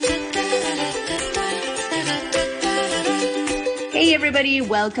everybody.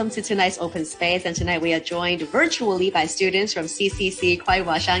 Welcome to tonight's Open Space. And tonight we are joined virtually by students from CCC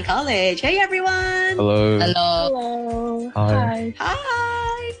Kwei Shan College. Hey, everyone. Hello. Hello. Hi.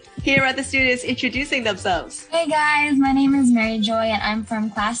 Hi. Here are the students introducing themselves. Hey guys, my name is Mary Joy and I'm from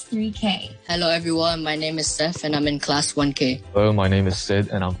class 3K. Hello everyone, my name is Seth and I'm in class 1K. Hello, my name is Sid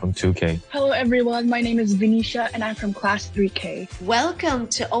and I'm from 2K. Hello everyone, my name is Venetia and I'm from class 3K. Welcome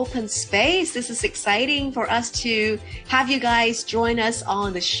to Open Space. This is exciting for us to have you guys join us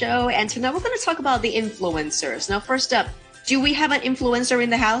on the show. And tonight we're going to talk about the influencers. Now, first up, do we have an influencer in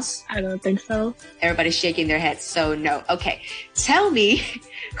the house? I don't think so. Everybody's shaking their heads, so no. Okay, tell me,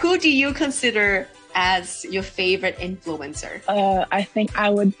 who do you consider as your favorite influencer? I think I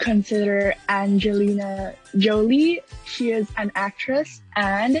would consider Angelina Jolie. She is an actress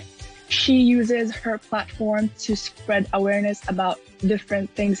and she uses her platform to spread awareness about different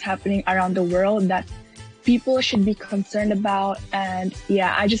things happening around the world that people should be concerned about. And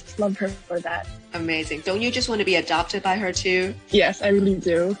yeah, I just love her for that. Amazing. Don't you just want to be adopted by her too? Yes, I really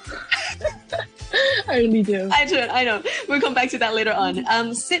do. I really do. I know. We'll come back to that later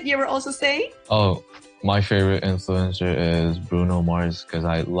on. Sid, you were also saying? Oh, my favorite influencer is Bruno Mars because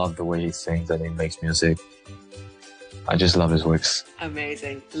I love the way he sings and he makes music. I just love his works.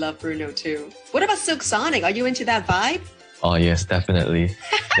 Amazing. Love Bruno too. What about Silk Sonic? Are you into that vibe? Oh yes, definitely.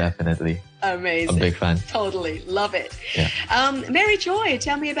 Definitely. Amazing. I'm a big fan. Totally. Love it. Yeah. Mary Joy,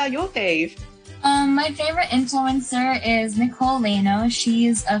 tell me about your fave. My favorite influencer is Nicole Leno.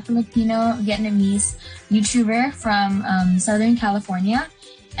 She's a Filipino-Vietnamese YouTuber from Southern California.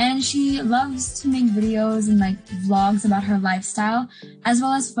 And she loves to make videos and like vlogs about her lifestyle, as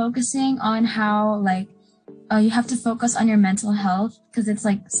well as focusing on how like you have to focus on your mental health because it's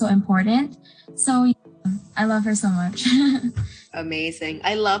like so important. So yeah, I love her so much. Amazing.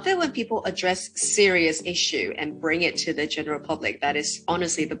 I love it when people address serious issue and bring it to the general public. That is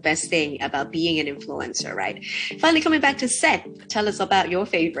honestly the best thing about being an influencer, right? Finally, coming back to Seth, tell us about your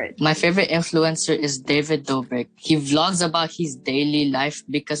favorite. My favorite influencer is David Dobrik. He vlogs about his daily life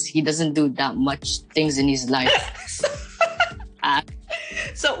because he doesn't do that much things in his life.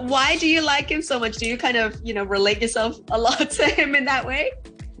 So why do you like him so much? Do you kind of, relate yourself a lot to him in that way?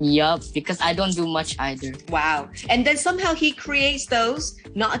 Yup, because I don't do much either. Wow. And then somehow he creates those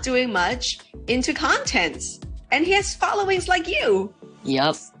not doing much into contents. And he has followings like you.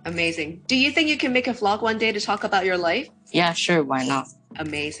 Yup. Amazing. Do you think you can make a vlog one day to talk about your life? Yeah, sure. Why not?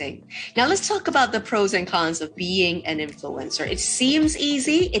 Amazing. Now let's talk about the pros and cons of being an influencer. It seems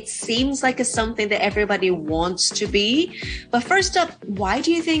easy. It seems like it's something that everybody wants to be. But first up, why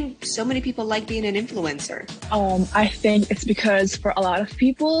do you think so many people like being an influencer? I think it's because for a lot of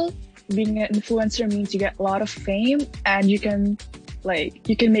people, being an influencer means you get a lot of fame and you can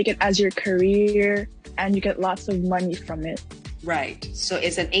make it as your career and you get lots of money from it. Right. So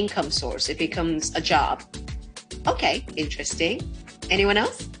it's an income source. It becomes a job. Okay. Interesting. Anyone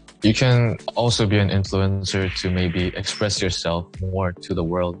else? You can also be an influencer to maybe express yourself more to the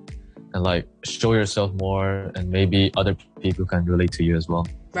world and like show yourself more and maybe other people can relate to you as well.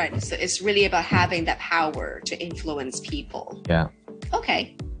 Right. So it's really about having that power to influence people. Yeah.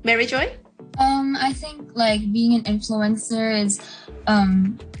 Okay. Mary Joy? I think like being an influencer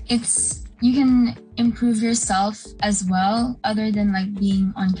is you can improve yourself as well, other than like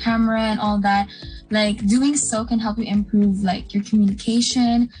being on camera and all that. Like doing so can help you improve like your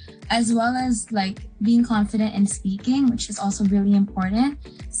communication, as well as like being confident in speaking, which is also really important.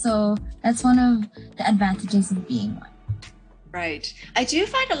 So that's one of the advantages of being one. Right. I do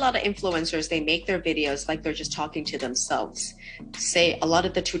find a lot of influencers, they make their videos like they're just talking to themselves. Say a lot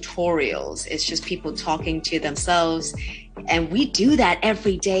of the tutorials, it's just people talking to themselves. And we do that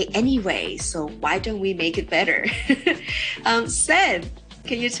every day anyway. So why don't we make it better? Seth,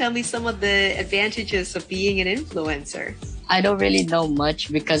 can you tell me some of the advantages of being an influencer? I don't really know much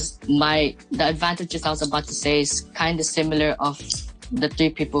because the advantages I was about to say is kind of similar of the three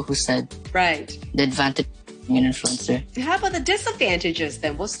people who said. Right. The advantage an influencer. How about the disadvantages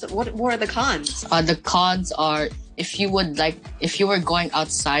then? What are the cons? The cons are if you were going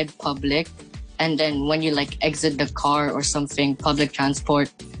outside public and then when you like exit the car or something, public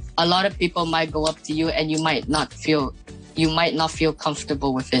transport, a lot of people might go up to you and you might not feel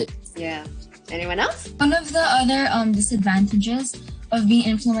comfortable with it. Yeah. Anyone else? One of the other disadvantages of being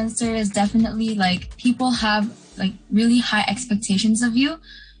influencer is definitely like people have like really high expectations of you,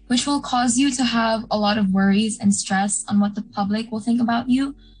 which will cause you to have a lot of worries and stress on what the public will think about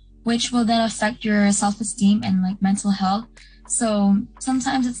you, which will then affect your self-esteem and like mental health. So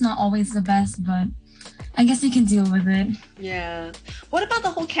sometimes it's not always the best, but I guess they can deal with it. Yeah. What about the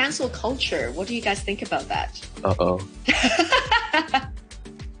whole cancel culture? What do you guys think about that? Uh-oh.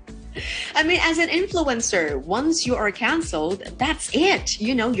 I mean, as an influencer, once you are canceled, that's it.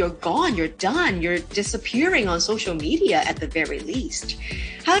 You know, you're gone, you're done, you're disappearing on social media at the very least.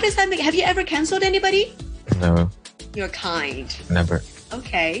 How does that make, have you ever canceled anybody? No, You're kind. never.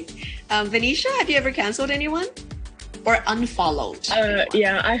 Okay. Venetia, have you ever canceled anyone? Or unfollowed?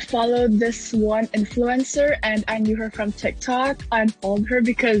 Yeah, I followed this one influencer and I knew her from TikTok. I unfollowed her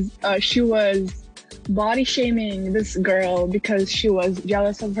because she was body shaming this girl because she was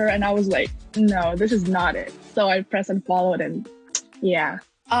jealous of her, and I was like, no, this is not it. So I pressed unfollowed, and yeah.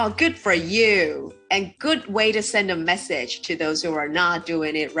 Oh, good for you. And good way to send a message to those who are not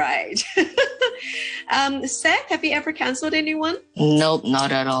doing it right. Seth, have you ever canceled anyone? Nope,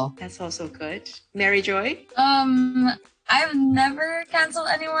 not at all. That's also good. Mary Joy? I've never canceled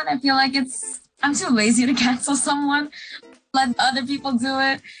anyone. I feel like I'm too lazy to cancel someone. Let other people do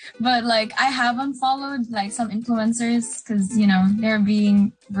it. But like, I have unfollowed like some influencers because, you know, they're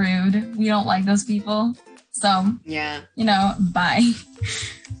being rude. We don't like those people. So, Yeah. you know, bye.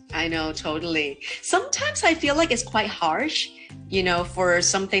 I know, totally. Sometimes I feel like it's quite harsh, you know, for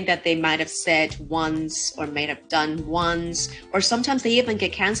something that they might have said once or might have done once, or sometimes they even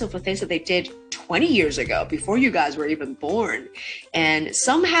get canceled for things that they did 20 years ago before you guys were even born. And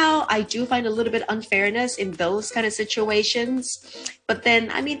somehow I do find a little bit unfairness in those kind of situations. But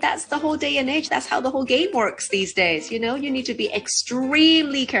then, I mean, that's the whole day and age. That's how the whole game works these days. You know, you need to be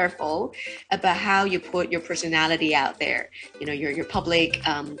extremely careful about how you put your personality out there. You know, your public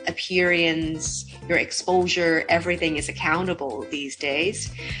appearance, your exposure, everything is accountable these days.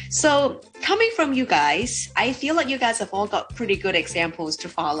 So coming from you guys, I feel like you guys have all got pretty good examples to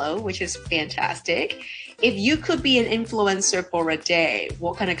follow, which is fantastic. If you could be an influencer for a day,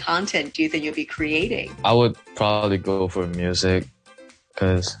 what kind of content do you think you'll be creating? I would probably go for music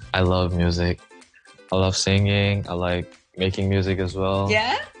because I love music. I love singing. I like making music as well.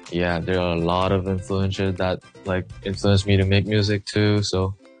 Yeah? Yeah, there are a lot of influencers that like influence me to make music too.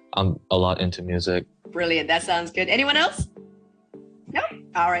 So I'm a lot into music. Brilliant. That sounds good. Anyone else? No?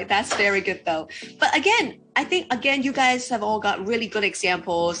 All right. That's very good though. But again, I think, you guys have all got really good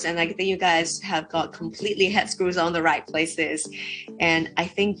examples, and I think you guys have got completely head screws on the right places. And I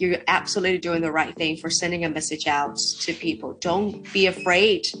think you're absolutely doing the right thing for sending a message out to people. Don't be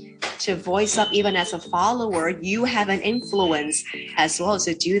afraid to voice up even as a follower. You have an influence as well,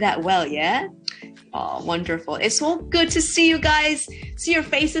 so do that well, yeah? Oh, wonderful. It's so good to see you guys, see your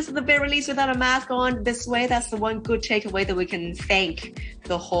faces at the very least without a mask on this way. That's the one good takeaway that we can thank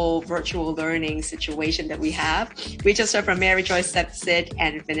the whole virtual learning situation that we have. We just heard from Mary Joyce Sepsid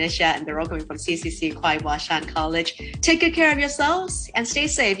and Venetia, and they're all coming from CCC Kwei Shan College. Take good care of yourselves and stay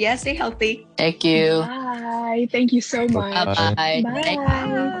safe. Yeah, stay healthy. Thank you. Bye. Thank you so much. Bye.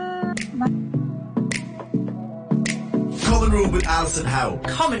 Bye. Common Room with Alison Howe.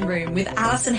 Common Room with Alison